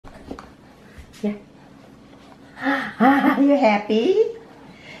Yeah. You happy?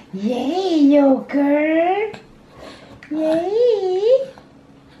 Yay, yogurt. Yay.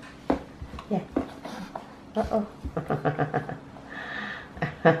 Yeah. Uh-oh.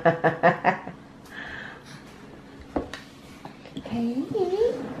 Hey.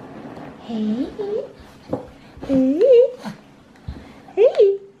 Hey. Hey.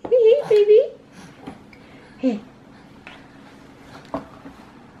 Hey. Hey, baby. Hey.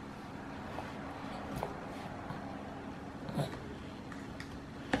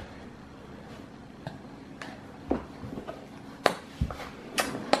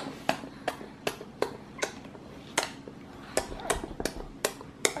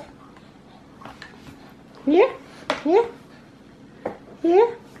 Yeah, yeah,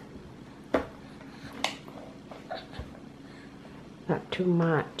 yeah. Not too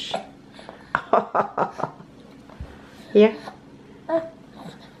much. Yeah.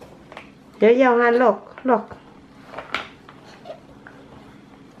 There, Yohan, look.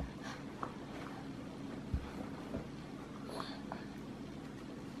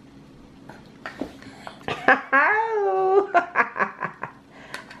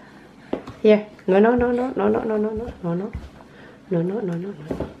 Here. No.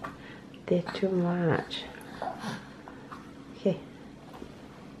 There's too much. Okay.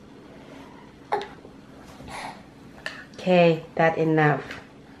 Okay, that's enough.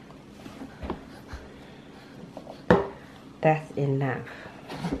 That's enough.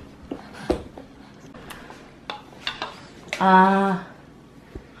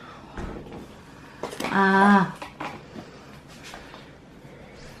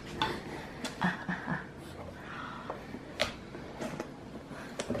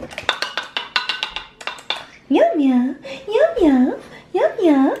 Yum yum, yum yum, yum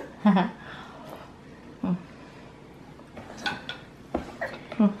yum.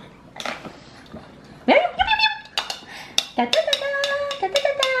 Da da da da, da da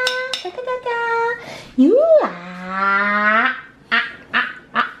da da, da da da da. You are.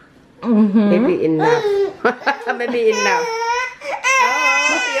 Maybe enough. Maybe enough.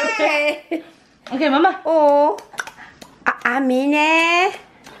 Oh, you okay? Okay, Mama. Oh, Amine.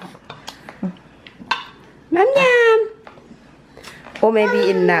 Yum. Oh, maybe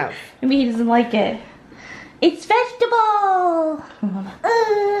enough. Maybe he doesn't like it. It's vegetable. Mama.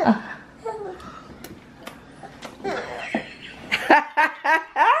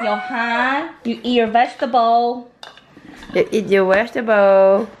 Yohan, you eat your vegetable. You eat your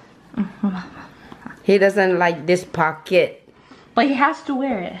vegetable. He doesn't like this pocket. But he has to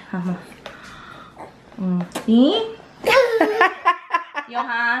wear it. See?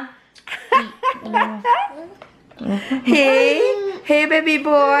 Yohan. Hey, baby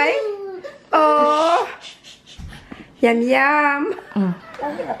boy. Oh, yum.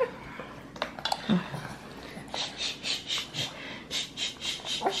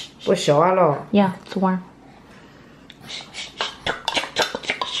 What's your Yeah, it's warm.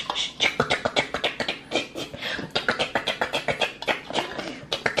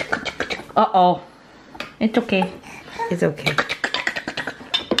 Uh-oh. It's okay. It's okay.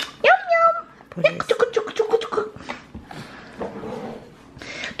 Yum yum. Put it.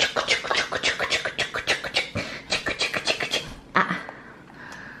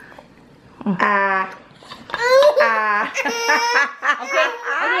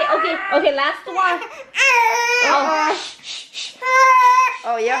 Okay, last one.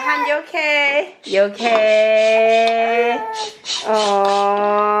 Oh, Yohan, you okay? You okay?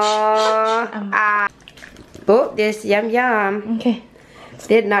 Oh, this yum. Okay.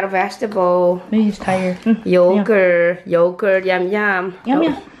 This not a vegetable. Maybe he's tired. Yogurt, yum. Yum yum.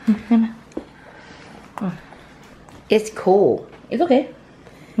 It's cool. It's okay.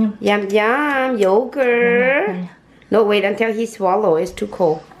 Yum, yogurt. No, wait until he swallow. It's too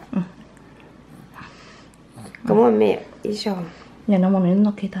cold. Come on, mẹ. Đi cho. Nhà nó muốn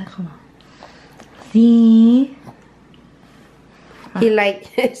nó kê tay không à? See? He like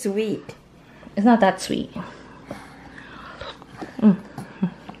sweet. It's not that sweet.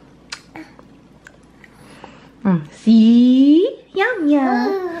 See? Yum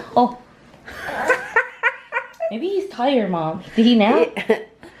yum. Oh. Maybe he's tired, Mom. Did he nap?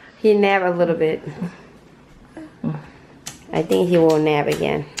 He nap a little bit. I think he will nap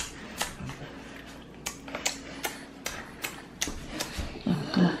again.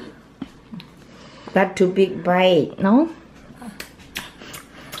 Not too big bite. No?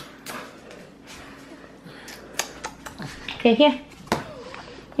 Okay, here.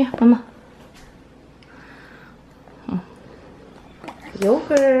 Yeah, Mama.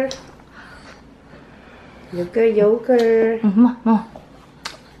 Yogurt. Yogurt. Mama.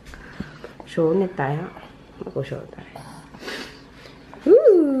 Show it tại hả? Go show it tại.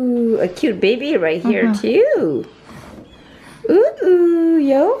 Ooh, a cute baby right here too. Ooh,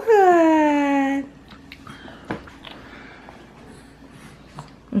 Yohan.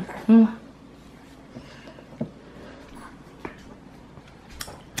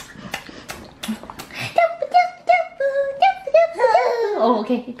 Oh,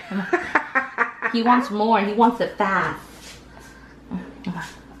 okay. He wants more. He wants it fast.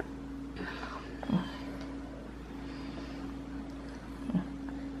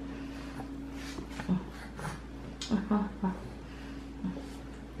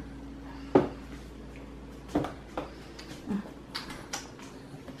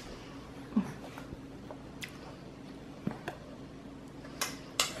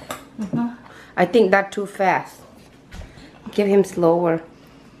 I think that's too fast. Give him slower.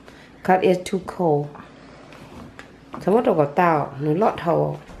 Cause it's too cold. สมมติเราก็เต้าหรือลอดเท่า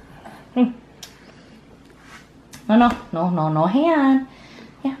No hand.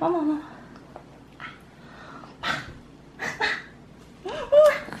 Yeah, mama.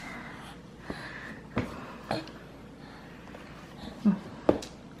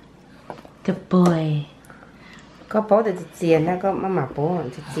 Good boy. ก็โป๊แต่จะเจียนแล้วก็มาหมาโป๊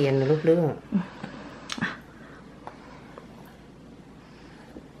จะเจียนลูกเรื่อง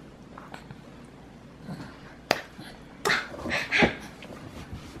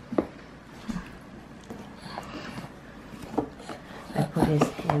I put his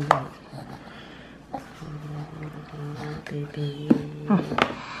hand right. Oh, baby.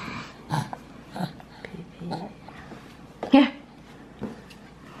 Baby. Here.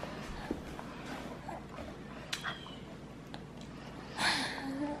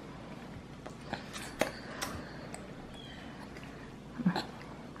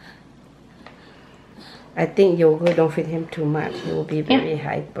 I think yogurt don't feed him too much. He will be very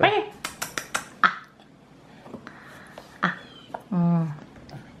hyper. Right here.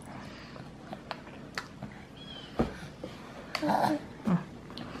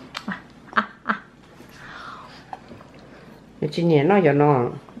 Virginia, no, you're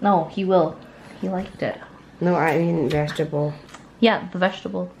not. No, he will. He liked it. No, I mean vegetable. Yeah, the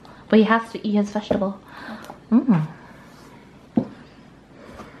vegetable. But he has to eat his vegetable. Mm.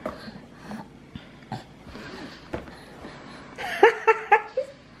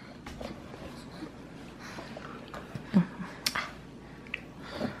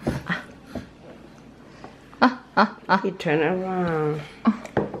 He turn around.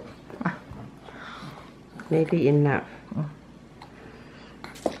 Maybe enough.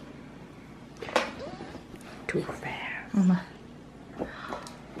 Too fast.